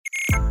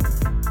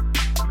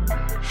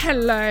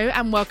Hello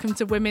and welcome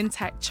to Women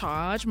Tech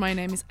Charge. My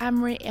name is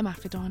Amri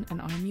Imafidon and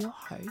I'm your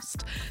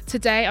host.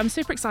 Today I'm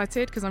super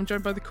excited because I'm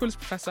joined by the coolest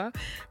professor,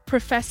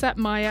 Professor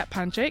Maja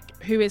Pantic,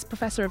 who is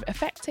Professor of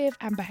Effective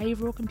and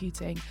Behavioural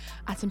Computing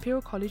at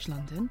Imperial College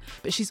London,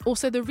 but she's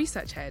also the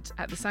research head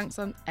at the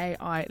Samsung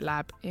AI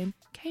Lab in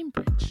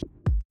Cambridge.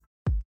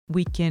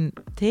 We can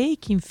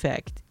take, in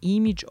fact,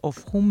 image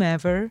of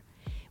whomever,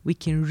 we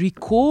can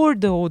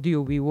record the audio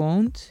we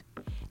want,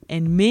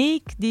 and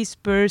make this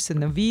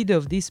person, a video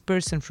of this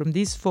person from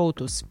this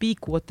photo,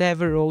 speak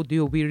whatever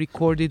audio we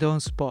recorded on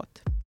spot.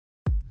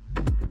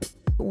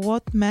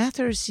 What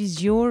matters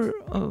is your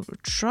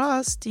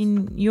trust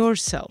in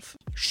yourself.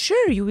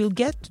 Sure, you will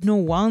get to know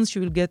once,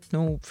 you will get to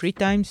know 3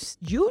 times.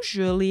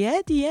 Usually,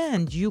 at the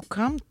end, you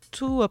come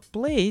to a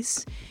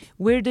place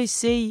where they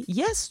say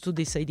yes to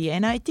this idea.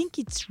 And I think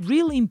it's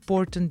really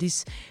important,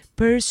 this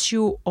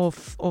pursuit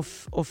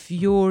of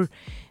your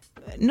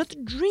not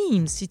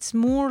dreams, it's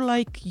more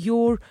like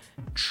your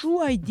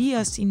true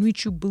ideas in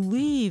which you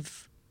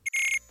believe.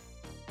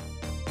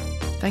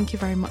 Thank you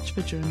very much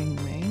for joining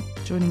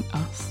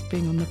us,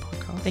 being on the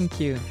podcast.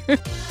 Thank you.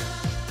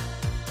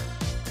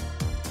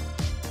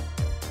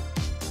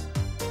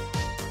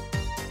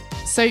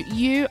 So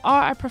you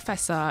are a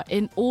professor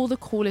in all the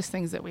coolest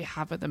things that we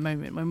have at the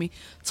moment. When we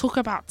talk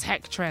about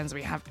tech trends,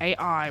 we have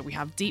AI, we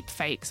have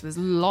deepfakes. There's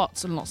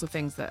lots and lots of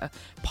things that are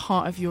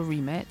part of your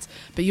remit.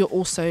 But you're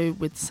also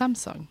with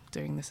Samsung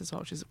doing this as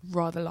well, which is a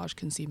rather large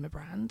consumer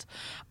brand.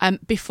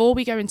 Before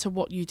we go into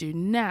what you do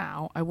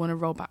now, I want to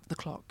roll back the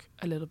clock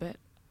a little bit.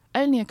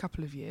 Only a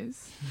couple of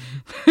years.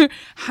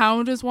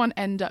 How does one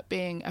end up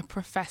being a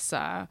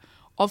professor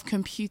of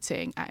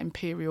computing at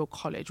Imperial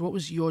College? What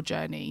was your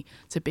journey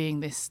to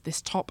being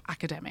this top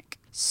academic?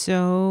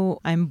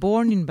 So I'm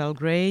born in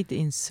Belgrade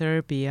in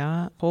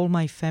Serbia. All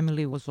my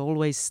family was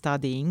always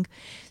studying.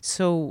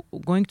 So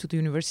going to the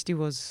university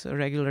was a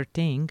regular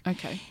thing.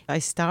 Okay. I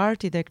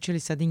started actually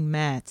studying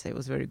maths. I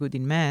was very good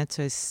in maths.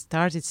 So I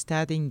started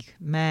studying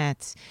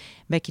maths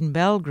back in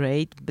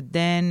Belgrade. But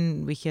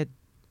then we had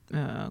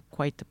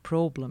quite a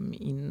problem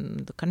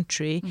in the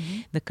country.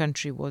 Mm-hmm. The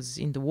country was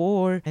in the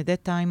war. At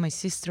that time, my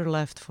sister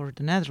left for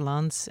the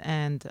Netherlands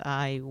and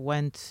I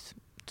went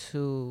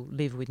to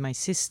live with my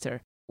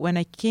sister. When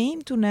I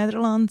came to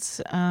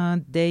Netherlands,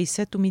 they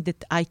said to me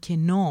that I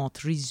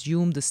cannot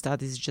resume the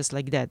studies just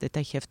like that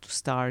I have to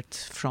start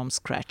from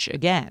scratch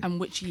again. And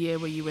which year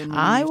were you in?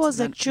 I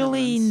was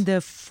actually in the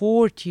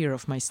 4th year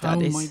of my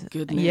studies. Oh my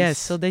goodness. Yes,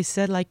 so they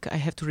said I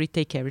have to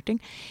retake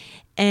everything.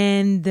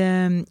 And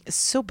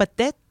but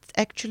that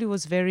actually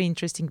was very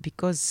interesting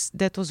because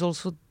that was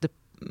also the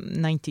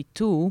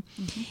 92.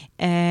 Mm-hmm.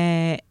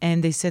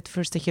 And they said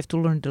first I have to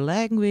learn the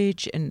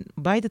language, and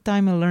by the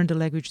time I learned the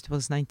language it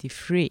was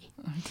 93.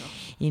 Oh,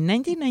 in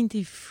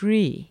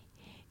 1993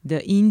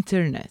 the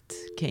internet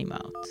came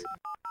out.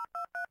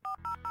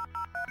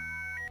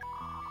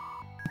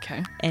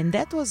 Okay. And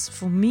that was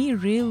for me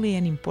really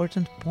an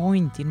important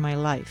point in my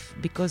life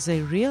because I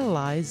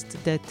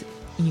realized that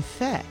in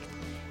fact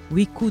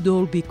we could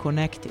all be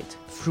connected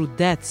through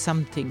that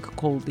something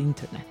called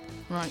internet.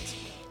 Right.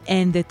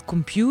 And that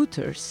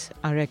computers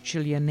are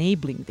actually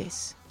enabling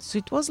this. So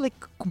it was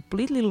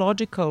completely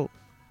logical,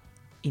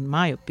 in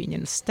my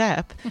opinion,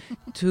 step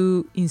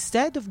to,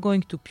 instead of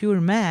going to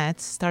pure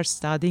maths, start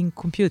studying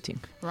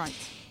computing. Right.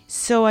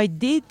 So I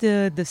did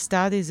the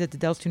studies at the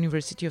Delft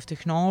University of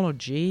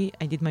Technology.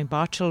 I did my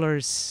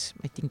bachelor's,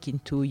 I think, in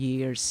 2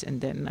 years.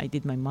 And then I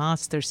did my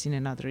master's in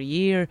another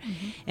year.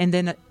 Mm-hmm. And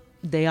then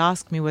they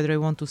asked me whether I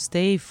want to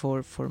stay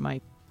for my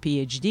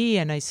PhD,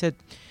 and I said,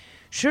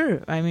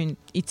 sure. I mean,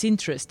 it's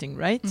interesting,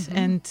 right? Mm-hmm.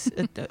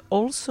 And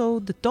also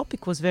the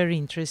topic was very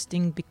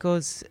interesting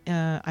because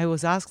I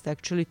was asked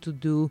actually to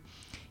do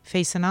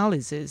face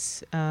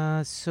analysis.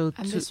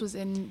 This was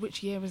in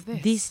which year was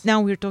this?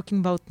 Now we're talking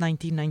about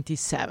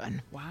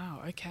 1997.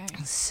 Wow. Okay.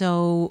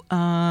 So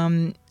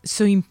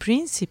in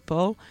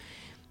principle,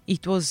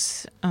 it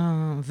was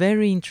a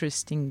very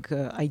interesting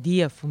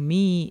idea for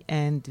me,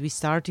 and we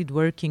started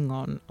working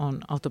on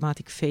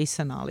automatic face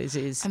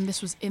analysis. And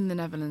this was in the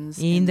Netherlands?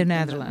 In the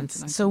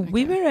Netherlands. So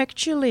we were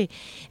actually,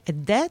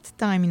 at that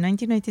time, in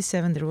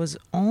 1997, there was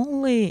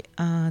only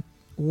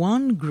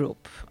one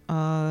group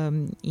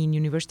in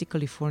University of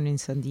California in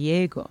San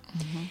Diego,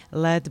 mm-hmm.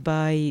 led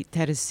by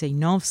Teres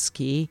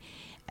Sejnovsky,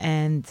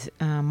 and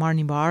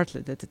Marnie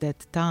Bartlett at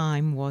that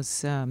time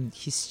was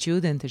his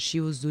student, and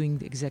she was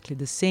doing exactly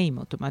the same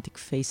automatic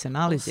face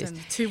analysis.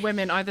 Awesome. 2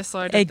 women either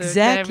side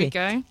exactly. of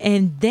there we go.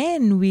 And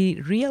then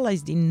we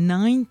realized in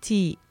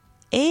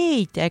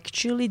 98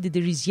 actually that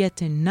there is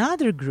yet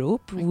another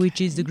group, okay.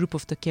 which is the group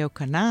of Takeo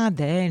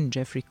Kanade and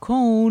Jeffrey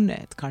Cohn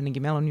at Carnegie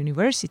Mellon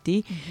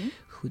University, mm-hmm.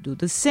 who do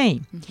the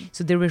same. Mm-hmm.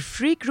 So there were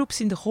 3 groups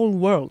in the whole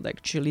world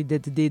actually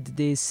that did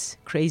these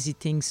crazy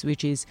things,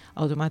 which is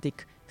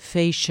automatic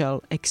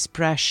facial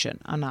expression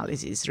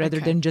analysis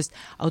rather than just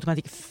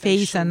automatic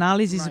face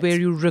analysis where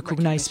you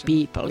recognize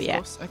people. Of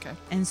course. Okay.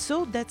 And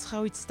so that's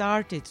how it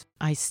started.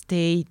 I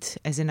stayed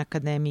as an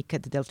academic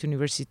at the Delft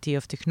University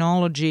of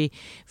Technology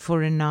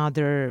for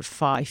another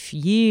 5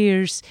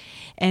 years.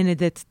 And at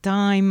that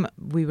time,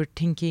 we were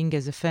thinking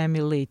as a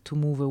family to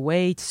move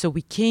away. So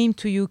we came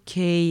to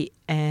UK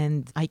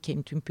and I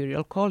came to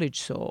Imperial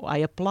College. So I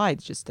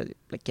applied just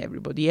like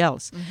everybody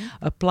else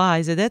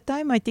applies. At that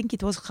time, I think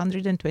it was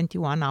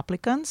 121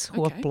 applicants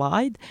who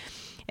applied.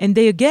 And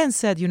they again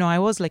said, you know, I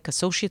was like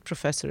associate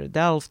professor at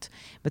Delft,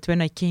 but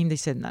when I came, they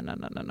said,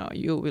 no,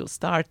 you will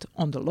start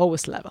on the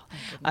lowest level,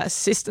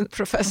 assistant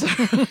professor.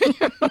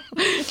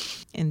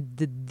 And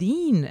the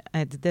dean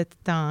at that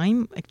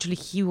time, actually,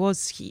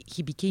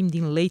 he became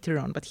dean later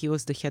on, but he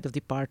was the head of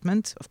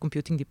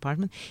computing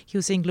department. He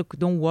was saying, look,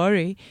 don't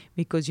worry,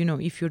 because, you know,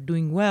 if you're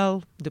doing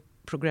well, the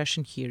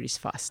progression here is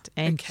fast.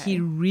 And he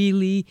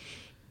really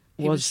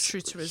was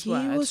true to his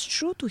word. He was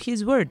true to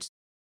his words.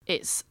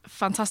 It's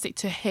fantastic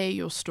to hear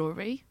your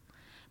story,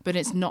 but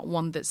it's not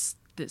one that's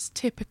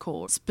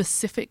typical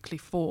specifically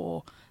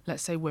for,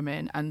 let's say,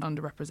 women and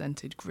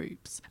underrepresented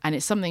groups. And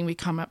it's something we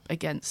come up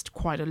against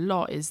quite a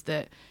lot, is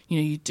that, you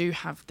know, you do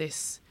have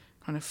this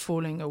kind of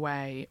falling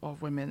away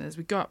of women. As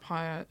we go up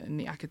higher in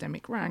the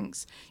academic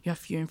ranks, you have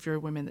fewer and fewer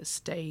women that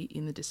stay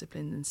in the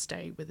discipline and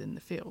stay within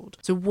the field.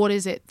 So what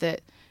is it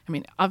that, I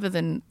mean, other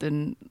than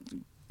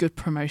good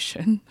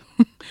promotion,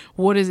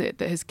 what is it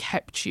that has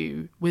kept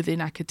you within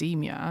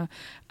academia,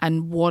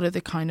 and what are the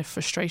kind of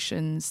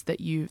frustrations that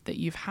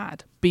you've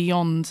had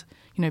beyond,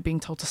 you know, being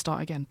told to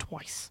start again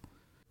twice?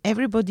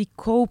 Everybody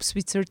copes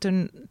with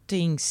certain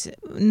things.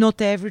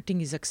 Not everything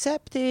is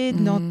accepted.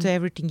 Not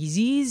everything is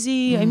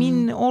easy. I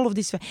mean, all of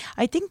this.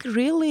 I think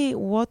really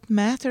what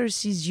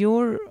matters is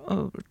your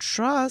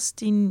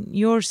trust in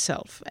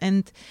yourself.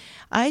 And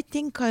I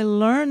think I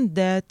learned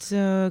that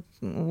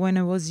when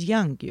I was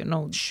young, you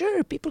know.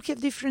 Sure, people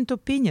have different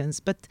opinions.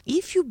 But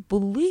if you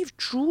believe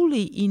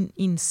truly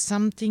in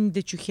something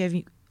that you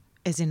have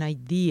as an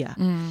idea,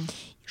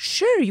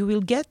 sure, you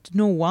will get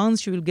no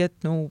once, you will get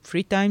no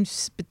 3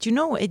 times, but you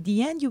know, at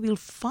the end you will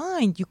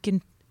find you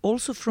can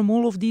also from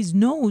all of these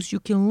no's, you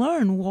can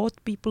learn what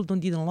people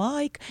didn't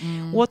like,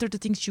 what are the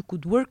things you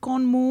could work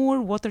on more,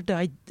 what are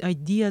the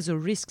ideas or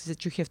risks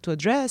that you have to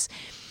address.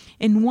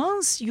 And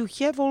once you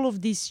have all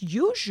of this,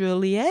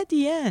 usually at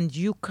the end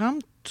you come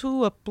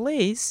to a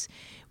place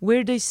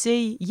where they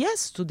say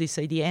yes to this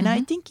idea. And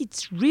I think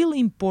it's really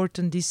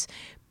important, this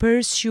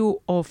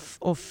pursuit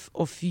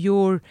of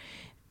your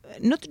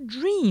not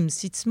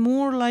dreams, it's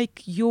more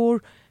like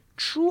your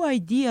true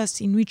ideas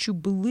in which you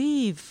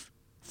believe.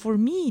 For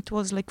me, it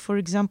was like, for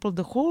example,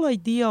 the whole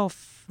idea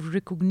of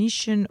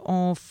recognition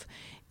of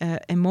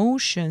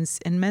emotions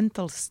and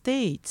mental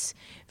states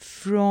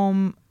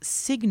from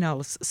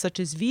signals such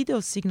as video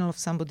signal of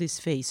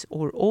somebody's face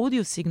or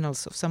audio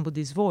signals of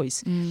somebody's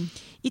voice.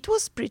 It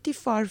was pretty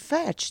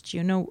far-fetched,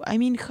 you know. I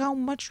mean, how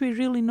much we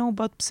really know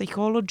about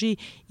psychology.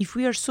 If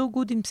we are so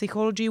good in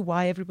psychology,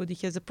 why everybody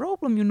has a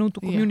problem, you know, to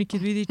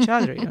communicate with each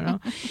other, you know.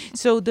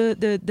 So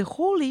the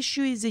whole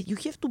issue is that you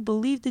have to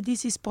believe that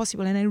this is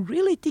possible. And I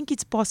really think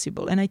it's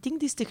possible. And I think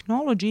this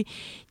technology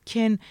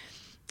can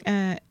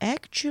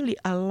actually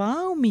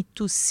allow me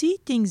to see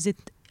things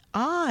that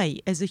I,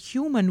 as a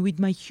human, with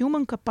my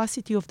human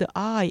capacity of the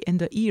eye and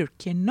the ear,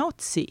 cannot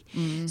see.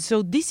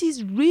 So this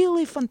is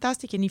really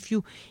fantastic. And if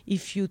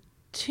you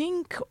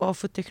think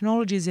of a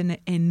technology as an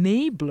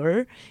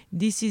enabler,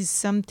 this is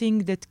something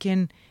that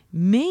can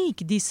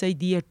make this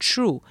idea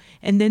true.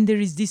 And then there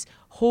is this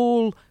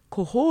whole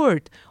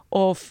cohort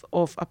of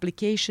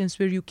applications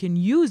where you can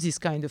use these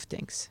kind of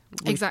things.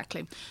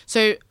 Exactly.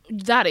 So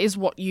that is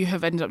what you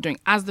have ended up doing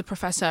as the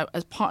professor,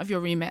 as part of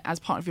your remit, as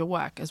part of your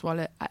work as well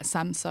at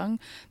Samsung.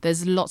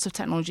 There's lots of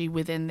technology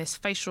within this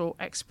facial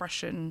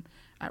expression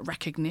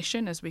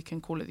recognition, as we can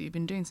call it, that you've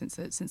been doing since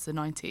the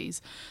 90s,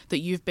 that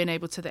you've been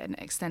able to then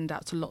extend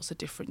out to lots of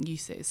different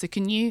uses. So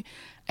can you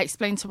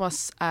explain to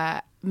us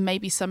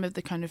maybe some of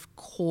the kind of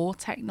core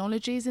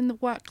technologies in the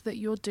work that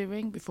you're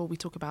doing before we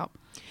talk about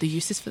the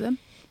uses for them?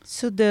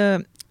 So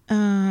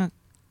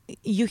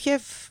you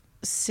have,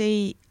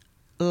 say,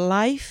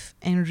 life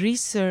and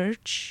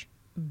research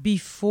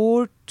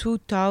before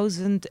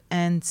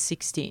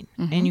 2016,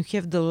 and you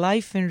have the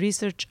life and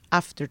research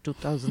after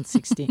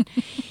 2016.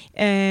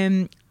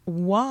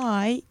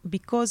 Why?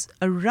 Because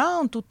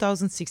around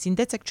 2016,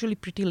 that's actually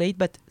pretty late,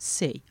 but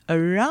say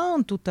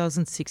around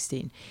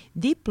 2016,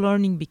 deep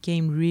learning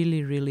became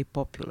really, really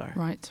popular.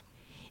 Right.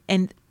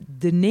 And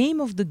the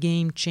name of the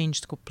game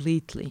changed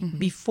completely.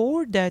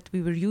 Before that,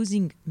 we were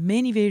using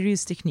many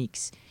various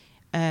techniques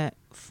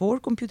for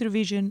computer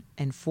vision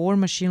and for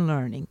machine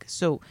learning.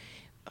 So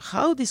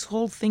how this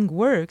whole thing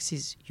works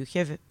is you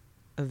have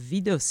a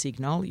video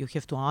signal. You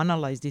have to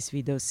analyze this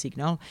video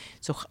signal.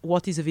 So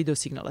what is a video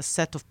signal? A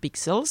set of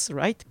pixels,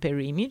 right, per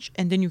image.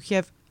 And then you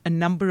have a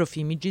number of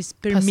images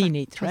per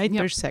minute, right,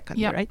 per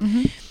second, right?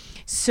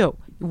 So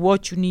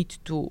what you need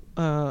to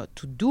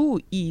do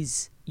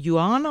is you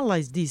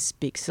analyze these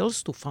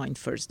pixels to find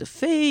first the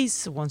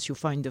face. Once you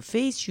find the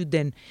face, you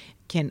then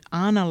can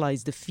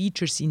analyze the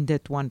features in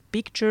that one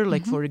picture,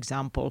 like, for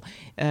example,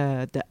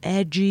 the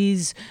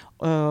edges,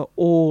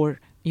 or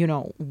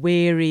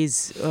where is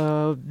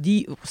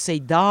say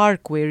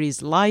dark, where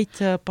is light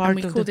part. And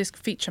we call this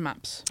feature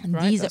maps,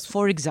 right? These are,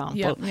 for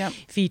example,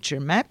 feature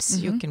maps.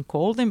 You can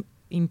call them.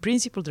 In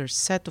principle, there are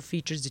a set of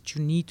features that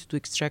you need to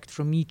extract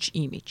from each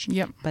image.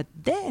 But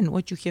then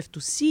what you have to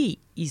see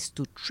is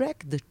to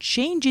track the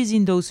changes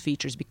in those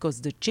features, because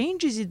the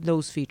changes in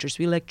those features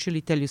will actually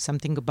tell you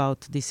something about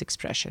this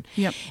expression.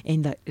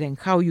 And then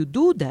how you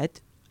do that,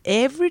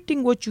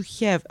 everything what you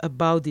have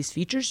about these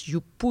features,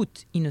 you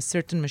put in a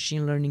certain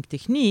machine learning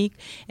technique,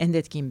 and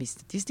that can be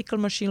statistical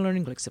machine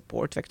learning, like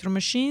support vector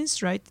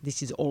machines, right?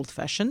 This is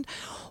old-fashioned.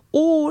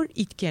 Or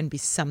it can be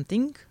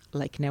something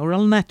like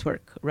neural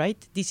network,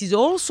 right? This is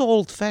also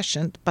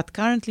old-fashioned, but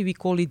currently we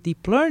call it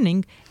deep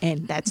learning,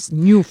 and that's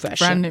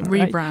new-fashioned.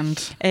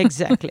 Rebrand.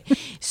 Exactly.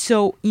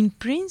 So in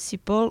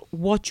principle,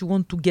 what you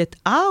want to get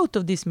out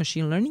of this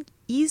machine learning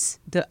is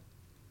the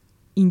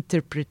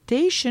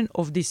interpretation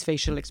of this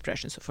facial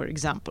expression. So for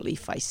example,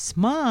 if I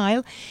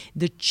smile,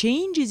 the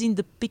changes in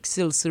the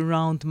pixels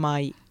around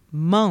my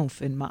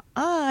mouth and my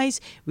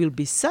eyes will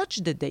be such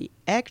that they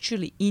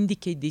actually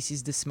indicate this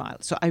is the smile.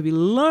 So I will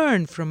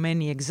learn from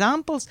many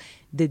examples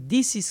that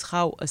this is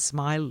how a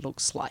smile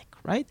looks like,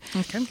 right?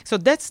 Okay. So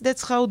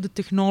that's how the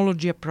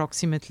technology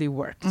approximately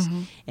works.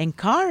 And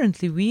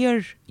currently we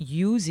are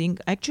using,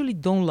 I actually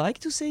don't like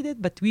to say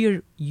that, but we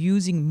are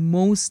using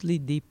mostly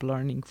deep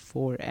learning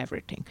for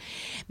everything.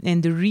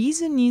 And the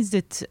reason is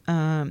that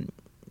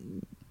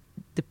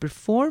the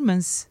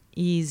performance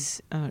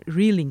is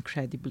really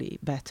incredibly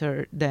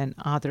better than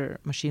other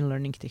machine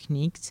learning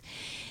techniques.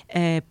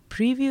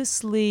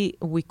 Previously,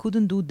 we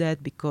couldn't do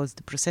that because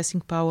the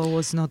processing power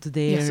was not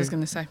there. Yes, I was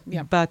going to say,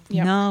 But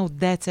now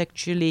that's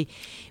actually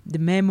the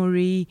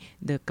memory,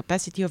 the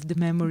capacity of the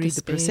memory,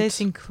 the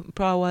processing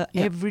power,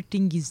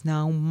 everything is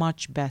now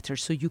much better.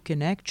 So you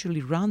can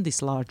actually run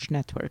these large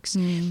networks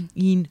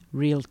in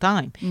real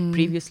time.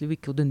 Previously, we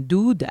couldn't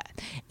do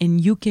that. And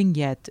you can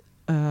get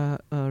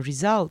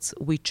results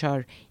which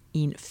are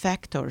in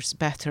factors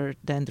better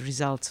than the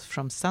results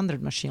from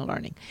standard machine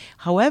learning.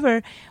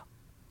 However,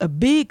 a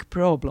big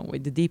problem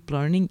with the deep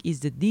learning is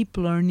that deep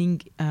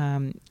learning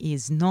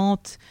is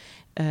not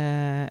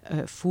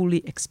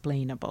fully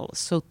explainable.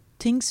 So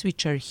things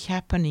which are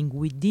happening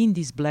within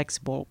this black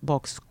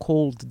box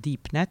called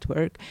deep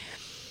network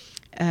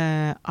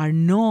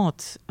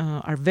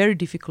are very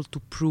difficult to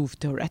prove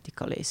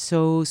theoretically.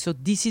 So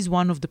this is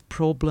one of the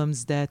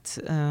problems that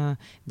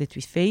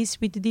we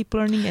face with the deep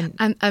learning,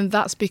 and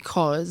that's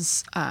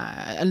because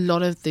a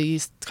lot of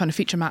these kind of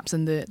feature maps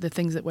and the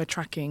things that we're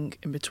tracking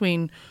in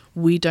between,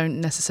 we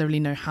don't necessarily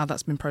know how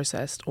that's been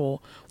processed or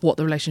what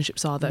the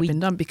relationships are that have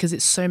been done, because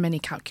it's so many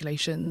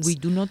calculations we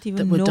do not even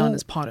that were know, done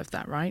as part of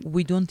that, right?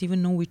 We don't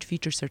even know which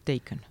features are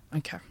taken.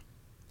 Okay.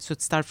 So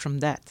it starts from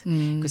that,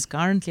 because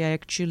currently I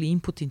actually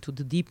input into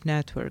the deep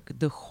network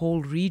the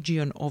whole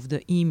region of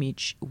the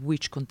image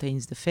which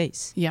contains the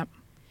face. Yep.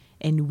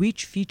 And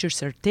which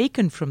features are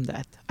taken from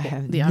that, I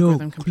have the no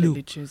algorithm clue.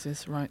 completely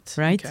chooses, right?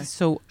 Right? Okay.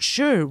 So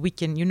sure, we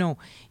can,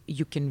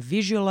 you can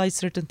visualize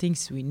certain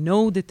things. We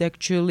know that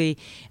actually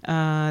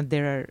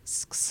there are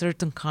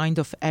certain kind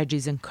of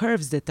edges and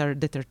curves that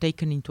are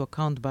taken into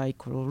account by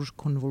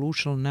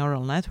convolutional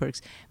neural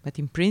networks. But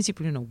in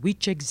principle,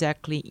 which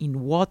exactly in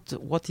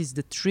what is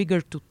the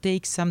trigger to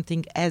take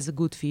something as a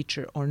good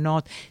feature or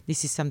not.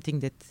 This is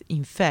something that,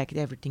 in fact,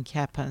 everything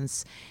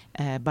happens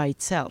by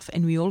itself.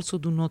 And we also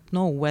do not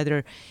know whether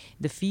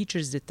the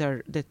features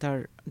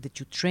that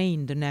you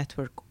train the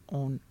network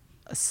on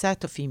a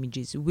set of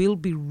images will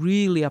be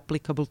really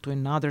applicable to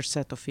another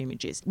set of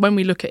images. When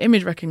we look at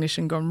image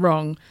recognition gone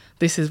wrong,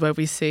 this is where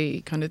we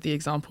see kind of the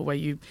example where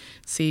you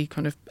see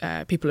kind of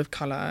people of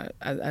colour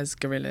as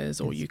gorillas,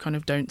 or you kind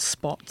of don't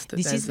spot that.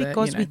 This is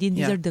because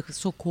these are the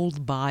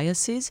so-called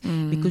biases,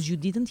 because you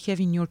didn't have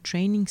in your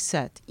training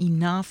set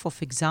enough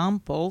of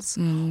examples,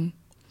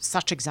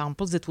 such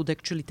examples that would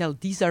actually tell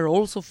these are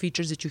also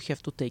features that you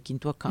have to take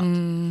into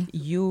account.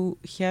 You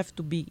have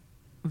to be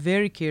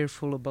very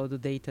careful about the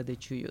data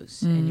that you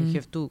use, and you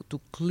have to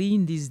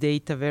clean this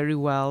data very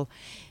well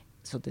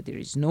so that there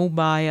is no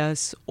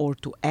bias, or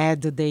to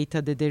add the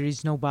data that there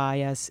is no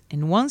bias.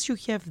 And once you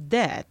have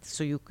that,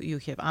 so you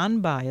have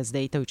unbiased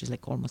data, which is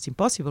like almost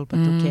impossible, but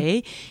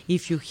okay,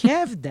 if you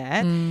have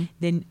that,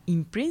 then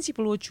in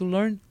principle what you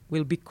learn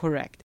will be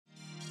correct.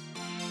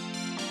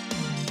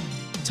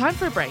 Time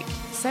for a break.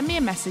 Send me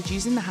a message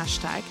using the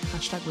hashtag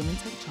Women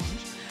Take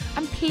Charge,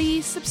 and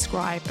please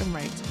subscribe and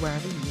rate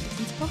wherever you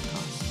listen to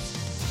podcasts.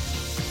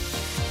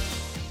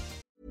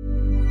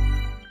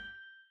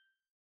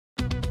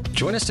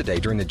 Join us today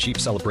during the Jeep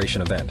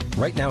Celebration event.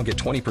 Right now, get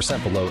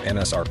 20% below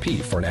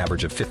MSRP for an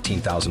average of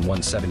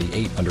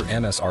 $15,178 under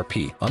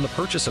MSRP on the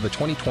purchase of a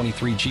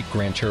 2023 Jeep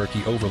Grand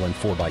Cherokee Overland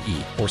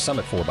 4xE or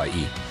Summit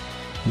 4xE.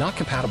 Not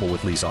compatible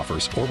with lease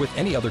offers or with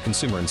any other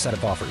consumer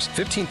incentive offers.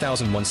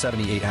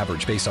 15,178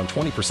 average based on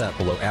 20%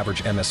 below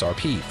average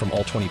MSRP from all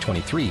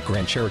 2023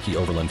 Grand Cherokee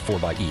Overland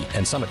 4xE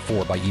and Summit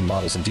 4xE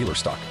models in dealer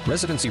stock.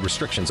 Residency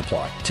restrictions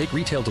apply. Take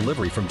retail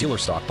delivery from dealer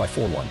stock by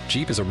 4/1.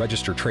 Jeep is a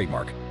registered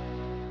trademark.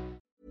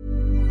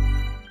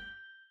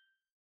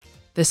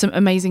 There's some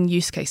amazing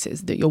use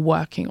cases that you're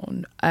working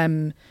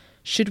on.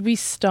 Should we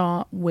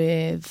start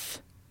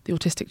with the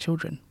autistic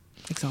children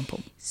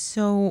example?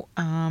 So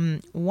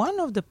one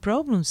of the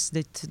problems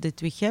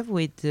that we have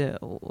with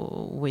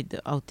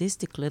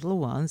autistic little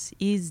ones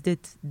is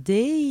that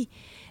they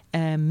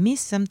miss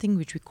something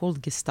which we call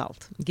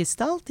gestalt.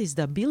 Gestalt is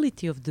the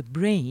ability of the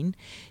brain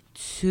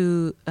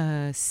to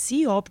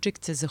see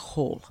objects as a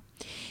whole.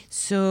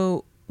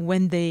 So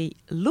when they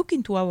look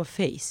into our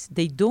face,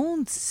 they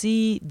don't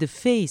see the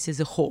face as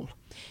a whole.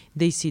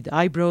 They see the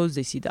eyebrows,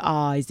 they see the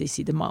eyes, they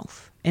see the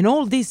mouth. And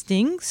all these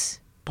things,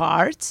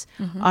 parts,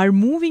 are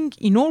moving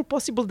in all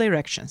possible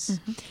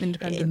directions.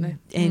 Independently.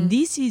 And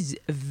this is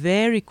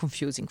very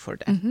confusing for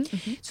them.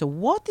 So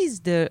what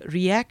is the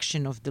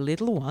reaction of the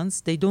little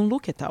ones? They don't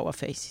look at our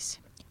faces.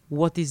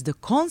 What is the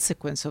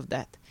consequence of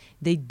that?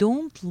 They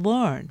don't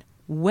learn.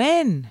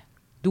 When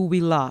do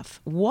we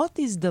laugh? What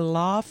is the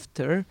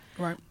laughter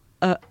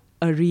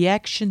a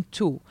reaction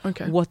to?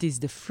 Okay. What is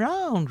the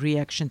frown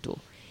reaction to?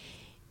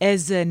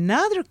 As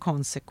another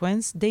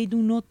consequence, they do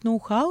not know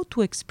how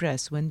to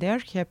express when they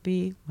are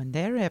happy, when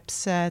they are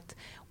upset,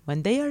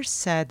 when they are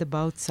sad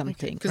about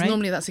something. Because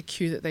normally that's a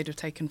cue that they'd have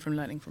taken from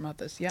learning from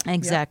others. Yeah.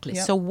 Exactly.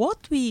 Yeah. So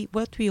what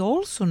we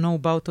also know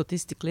about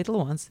autistic little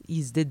ones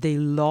is that they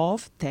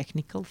love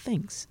technical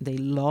things. They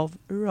love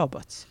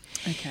robots.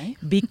 Okay.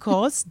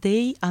 Because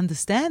they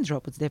understand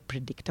robots. They're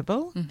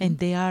predictable and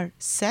they are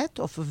set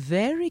of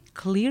very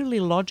clearly,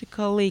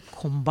 logically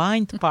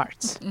combined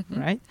parts,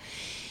 right?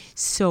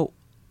 So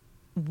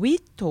we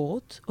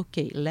thought,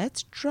 okay,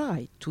 let's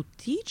try to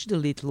teach the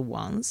little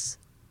ones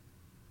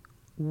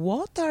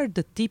what are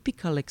the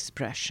typical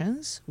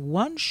expressions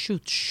one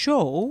should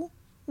show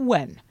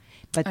when.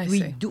 But we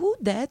do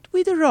that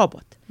with a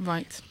robot.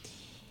 Right.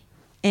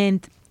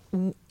 And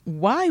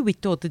why we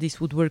thought that this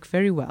would work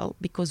very well,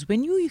 because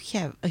when you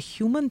have a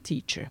human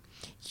teachers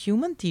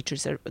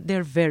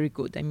they're very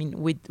good. I mean,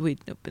 with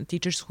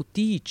teachers who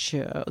teach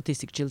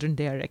autistic children,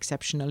 they are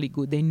exceptionally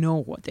good. They know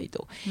what they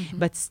do.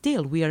 But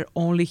still, we are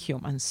only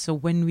humans. So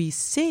when we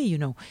say,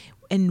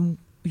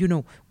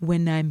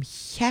 when I'm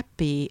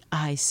happy,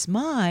 I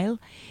smile,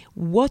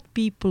 what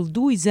people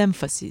do is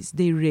emphasis.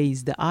 They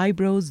raise the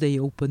eyebrows, they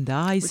open the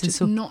eyes. Which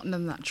is not a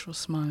natural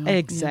smile.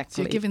 Exactly.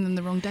 So you're giving them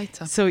the wrong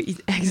data. So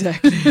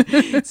exactly.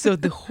 So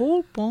the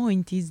whole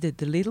point is that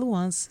the little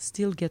ones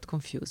still get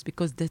confused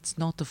because that's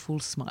not a full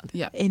smile.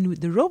 Yeah. And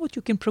with the robot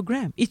you can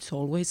program. It's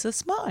always a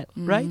smile,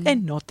 right?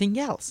 And nothing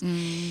else.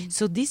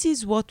 So this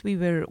is what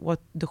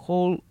the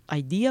whole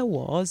idea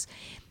was.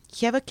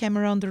 Have a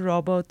camera on the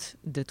robot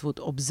that would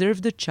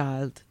observe the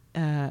child.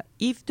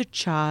 If the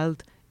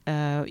child,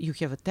 you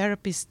have a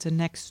therapist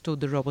next to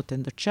the robot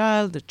and the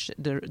child,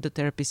 the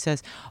therapist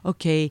says,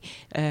 okay,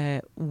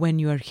 when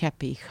you are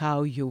happy,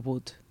 how you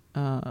would,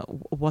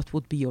 what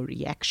would be your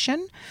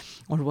reaction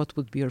or what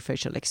would be your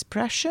facial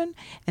expression?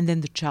 And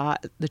then the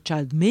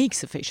child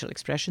makes a facial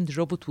expression. The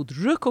robot would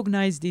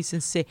recognize this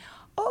and say,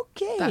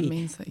 okay, that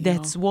means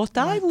that's what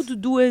I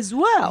would do as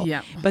well.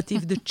 Yeah. But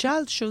if the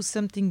child shows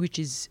something which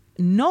is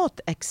not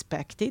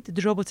expected,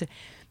 the robot says,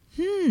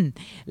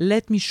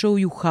 let me show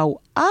you how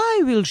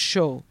I will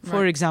show,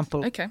 for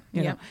example. Okay.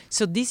 You know.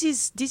 So this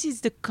is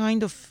the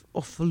kind of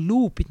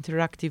loop,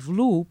 interactive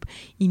loop,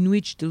 in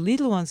which the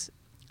little ones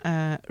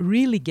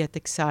really get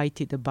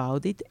excited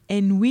about it,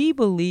 and we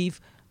believe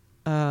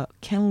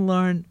can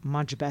learn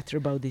much better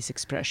about these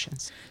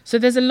expressions. So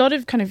there's a lot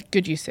of kind of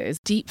good uses.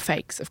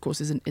 Deepfakes, of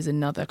course, is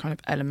another kind of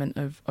element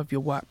of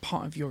your work,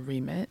 part of your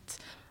remit.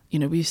 You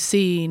know, we've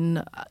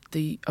seen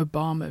the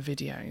Obama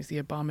videos,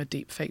 the Obama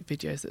deepfake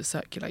videos that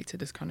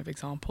circulated as kind of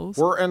examples.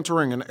 We're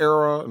entering an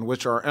era in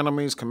which our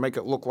enemies can make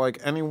it look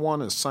like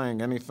anyone is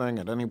saying anything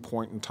at any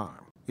point in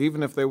time,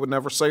 even if they would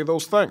never say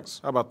those things.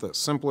 How about this?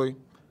 Simply,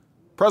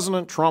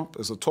 President Trump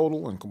is a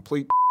total and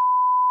complete.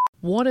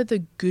 What are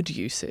the good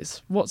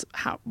uses? What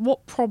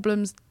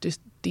problems do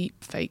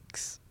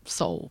deepfakes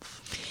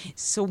solve?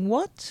 So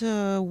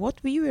what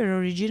we were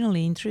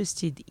originally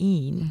interested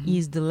in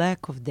is the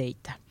lack of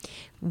data.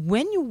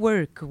 When you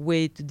work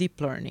with deep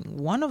learning,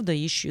 one of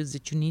the issues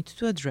that you need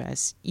to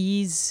address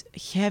is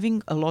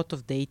having a lot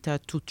of data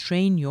to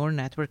train your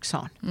networks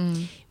on.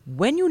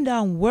 When you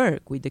now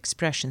work with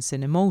expressions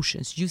and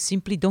emotions, you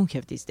simply don't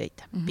have this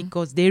data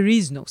because there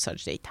is no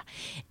such data.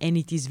 And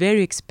it is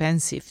very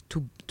expensive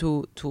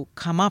to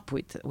come up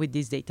with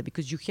this data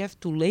because you have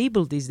to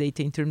label this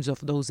data in terms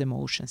of those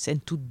emotions.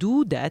 And to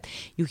do that,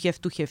 you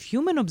have to have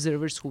human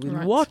observers who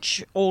will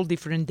watch all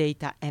different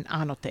data and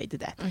annotate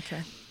that.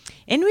 Okay.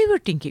 And we were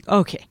thinking,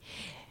 okay,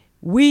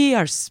 we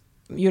are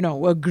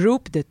a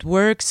group that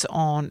works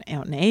on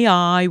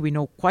AI. We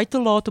know quite a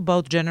lot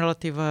about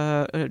generative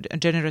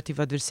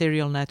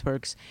adversarial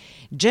networks.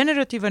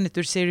 Generative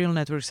adversarial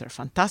networks are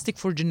fantastic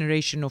for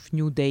generation of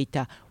new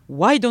data.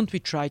 Why don't we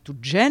try to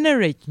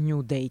generate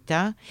new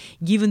data,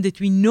 given that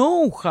we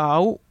know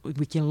how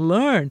we can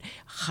learn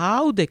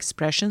how the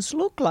expressions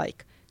look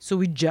like? So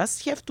we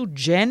just have to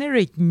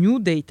generate new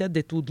data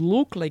that would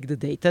look like the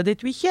data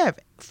that we have,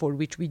 for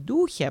which we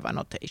do have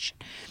annotation.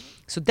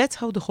 So that's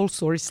how the whole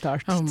story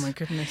started. Oh my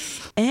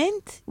goodness.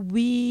 And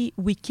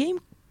we came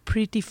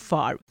pretty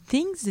far.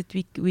 Things that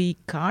we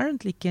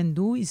currently can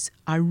do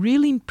are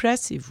really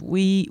impressive.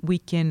 We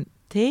can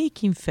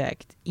take, in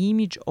fact,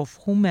 image of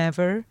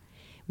whomever.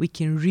 We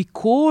can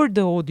record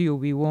the audio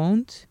we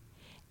want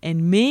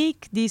and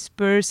make this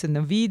person,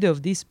 a video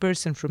of this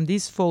person from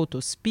this photo,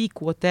 speak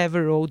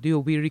whatever audio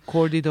we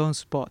recorded on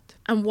spot.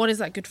 And what is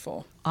that good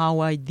for?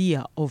 Our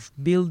idea of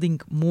building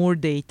more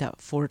data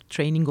for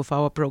training of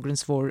our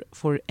programs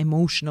for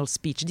emotional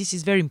speech. This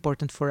is very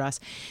important for us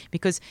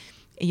because,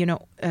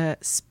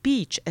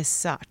 speech as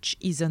such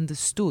is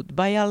understood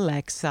by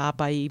Alexa,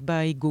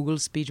 by Google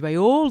Speech, by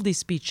all these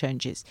speech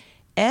engines,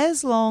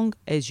 as long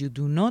as you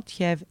do not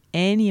have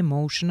any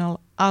emotional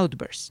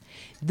outbursts.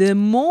 The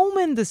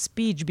moment the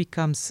speech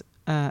becomes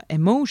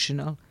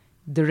emotional,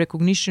 the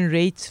recognition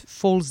rate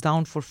falls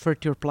down for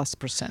 30 or plus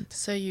 %.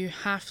 So you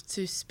have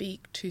to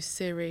speak to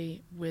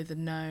Siri with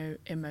no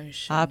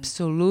emotion.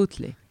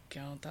 Absolutely.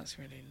 God, that's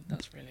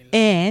really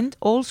And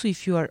also,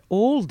 if you are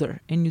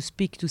older and you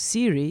speak to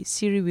Siri,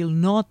 Siri will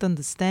not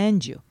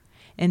understand you.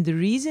 And the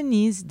reason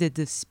is that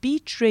the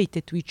speech rate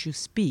at which you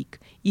speak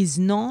is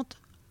not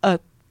a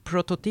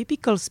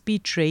prototypical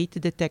speech rate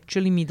that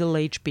actually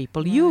middle-aged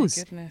people use.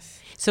 Goodness.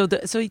 So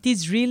it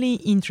is really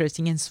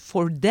interesting, and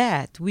for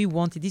that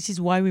this is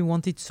why we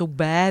wanted so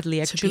badly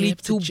actually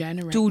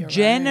to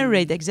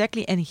generate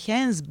exactly, and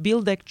hence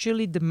build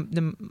actually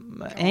the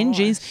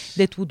engines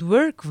that would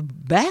work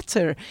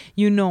better,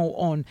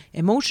 on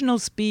emotional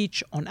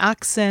speech, on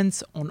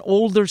accents, on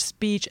older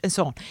speech, and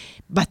so on.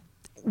 But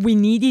we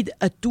needed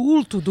a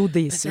tool to do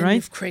this, right?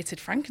 You've created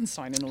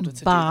Frankenstein in order to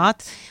do that. But,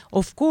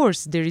 of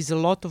course, there is a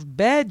lot of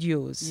bad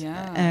use.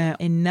 Yeah.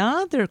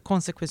 Another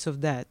consequence of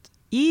that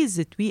is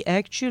that we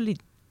actually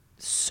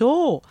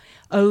saw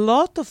a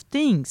lot of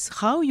things,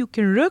 how you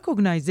can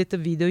recognize that a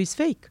video is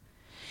fake.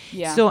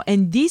 Yeah. So,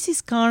 and this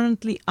is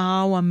currently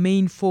our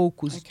main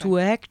focus, to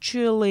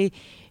actually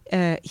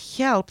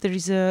help. There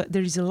is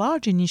a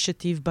large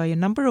initiative by a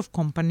number of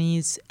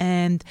companies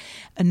and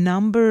a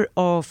number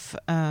of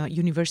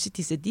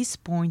universities. At this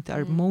point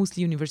are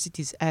mostly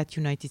universities at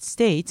United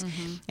States,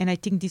 and I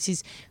think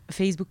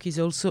Facebook is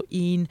also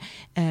in.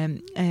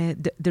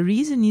 The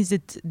reason is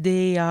that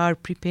they are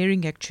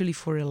preparing actually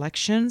for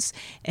elections,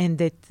 and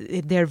that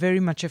they're very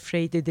much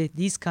afraid that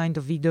these kind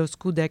of videos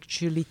could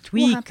actually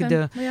tweak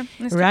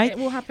right. It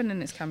will happen,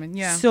 and it's coming.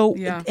 Yeah. So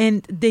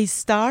and they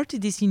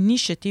started this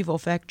initiative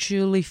of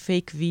actually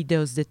fake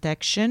videos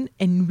detection,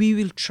 and we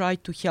will try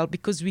to help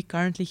because we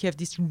currently have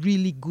this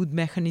really good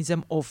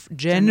mechanism of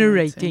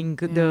generating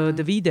the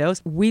videos.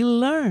 We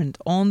learned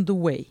on the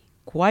way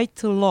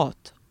quite a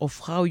lot of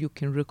how you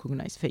can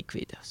recognize fake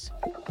videos.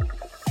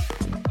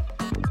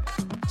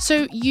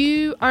 So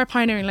you are a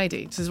pioneering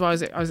lady. This is why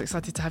I was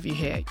excited to have you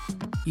here.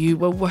 You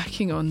were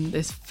working on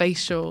this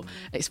facial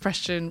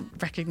expression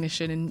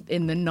recognition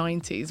in the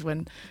 90s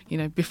when,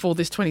 before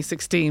this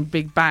 2016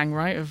 big bang,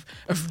 right, of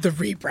the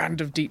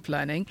rebrand of deep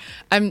learning.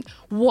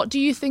 What do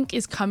you think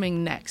is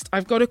coming next?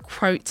 I've got a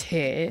quote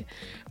here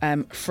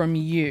from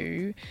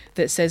you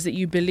that says that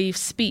you believe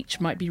speech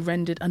might be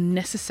rendered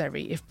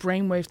unnecessary if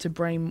brainwave to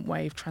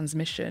brainwave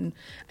transmission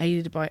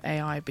aided by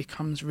AI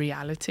becomes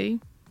reality.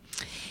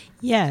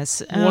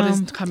 Yes. What is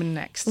coming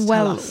next?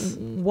 Well,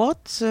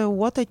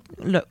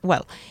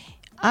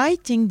 I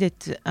think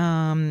that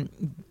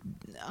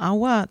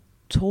our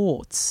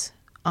thoughts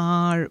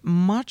are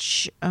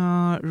much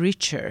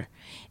richer,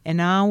 and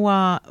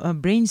our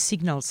brain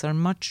signals are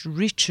much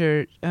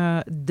richer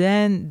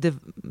than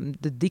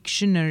the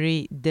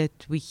dictionary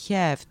that we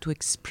have to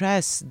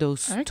express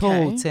those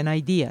thoughts and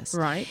ideas.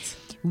 Right.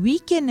 We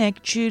can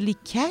actually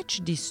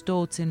catch these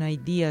thoughts and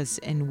ideas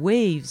and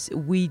waves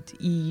with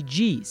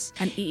EEGs.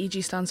 And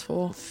EEG stands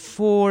for?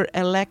 For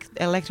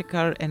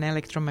electrical and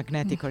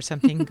electromagnetic or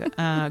something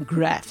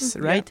graphs,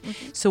 right? Yeah.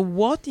 So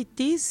what it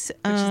is...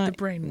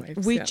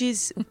 which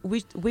is the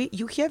brainwaves.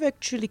 You have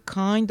actually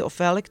kind of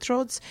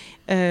electrodes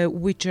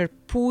which are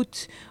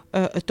put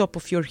atop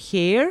of your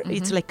hair.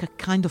 It's like a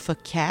kind of a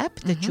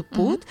cap that you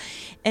put,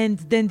 and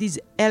then these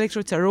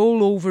electrodes are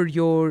all over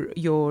your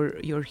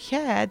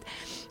head,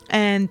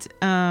 and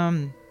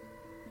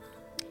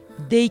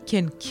they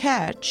can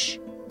catch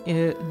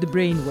the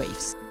brain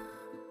waves.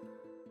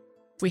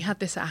 We had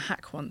this at a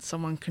hack once,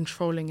 someone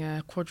controlling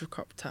a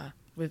quadricopter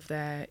with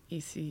their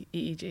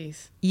EEGs.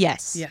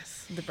 Yes.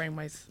 Yes, the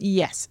brainwaves.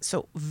 Yes. So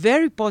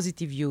very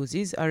positive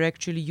uses are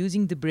actually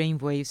using the brain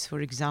waves, for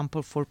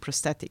example, for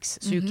prosthetics.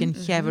 So you can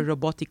have a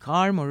robotic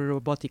arm or a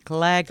robotic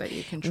leg That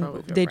you control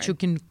with your that brain. you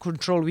can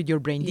control with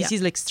your brain. This Yeah.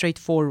 is like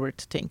straightforward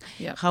thing.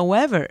 Yeah.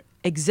 However,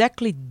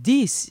 exactly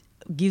this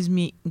gives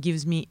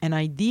me an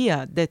idea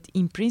that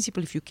in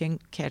principle, if you can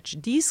catch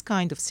these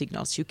kind of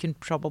signals, you can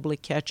probably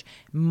catch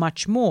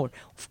much more.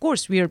 Of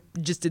course, we are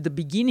just at the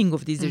beginning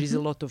of this. There is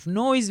a lot of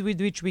noise with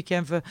which we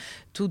have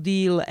to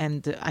deal,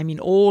 and I mean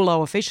all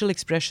our facial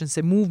expressions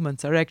and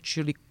movements are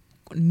actually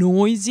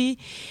noisy,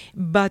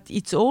 but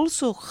it's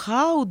also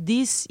how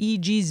this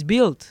EEG is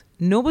built.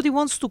 Nobody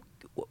wants to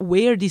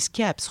wear these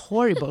caps,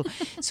 horrible.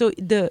 So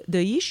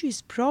the issue is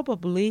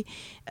probably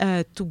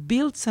to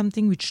build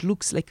something which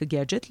looks like a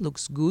gadget,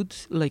 looks good,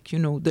 like, you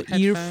know, the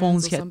Headphones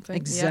earphones, or something.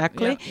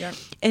 exactly. Yeah.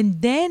 And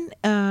then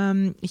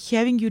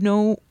having, you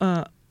know,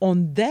 on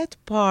that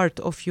part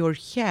of your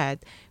head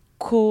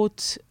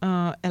caught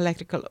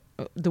electrical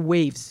the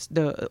waves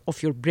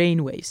of your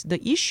brain waves. The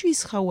issue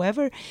is,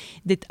 however,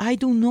 that I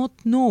do not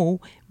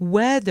know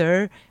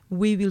whether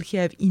we will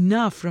have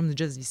enough from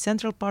just the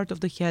central part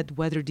of the head,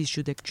 whether this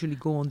should actually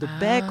go on the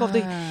back of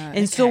the,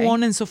 and so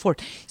on and so forth.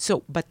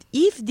 So, but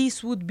if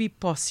this would be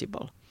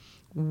possible,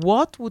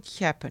 what would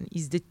happen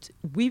is that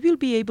we will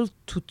be able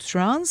to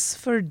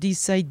transfer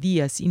these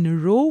ideas in a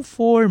raw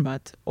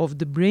format of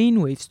the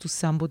brainwaves to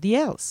somebody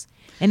else.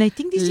 And I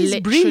think this is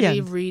brilliant.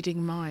 Literally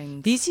reading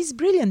minds. This is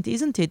brilliant,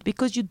 isn't it?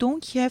 Because you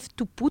don't have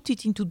to put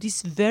it into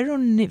this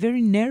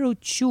very narrow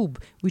tube,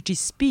 which is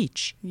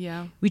speech,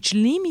 which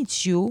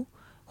limits you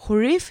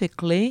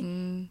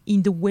horrifically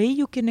in the way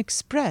you can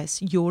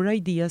express your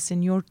ideas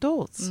and your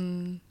thoughts.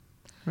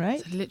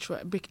 Right? So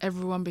literally,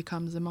 everyone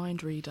becomes a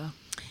mind reader.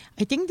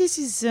 I think this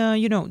is,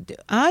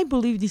 I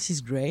believe this is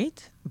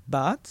great,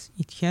 but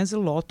it has a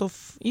lot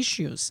of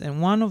issues.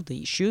 And one of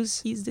the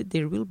issues is that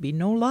there will be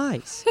no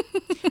lies.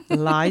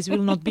 Lies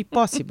will not be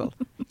possible.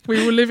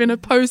 We will live in a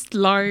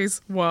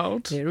post-lies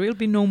world. There will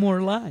be no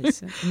more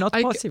lies. Not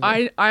possible.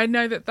 I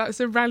know that's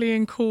a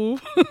rallying call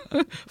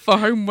for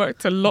homework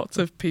to lots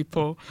of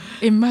people.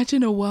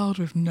 Imagine a world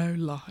with no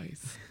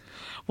lies.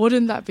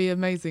 Wouldn't that be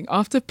amazing?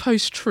 After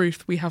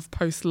post-truth, we have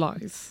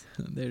post-lies.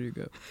 There you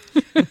go.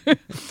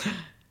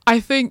 I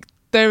think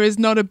there is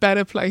not a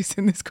better place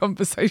in this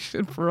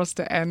conversation for us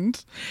to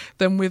end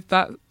than with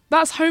that.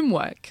 That's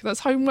homework.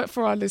 That's homework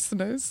for our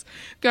listeners.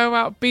 Go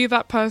out, be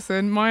that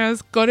person.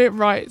 Maja's got it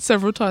right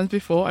several times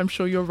before. I'm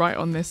sure you're right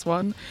on this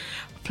one.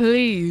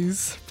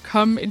 Please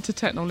come into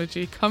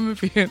technology. Come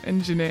and be an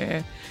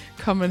engineer.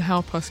 Come and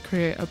help us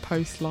create a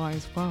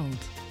post-lies world.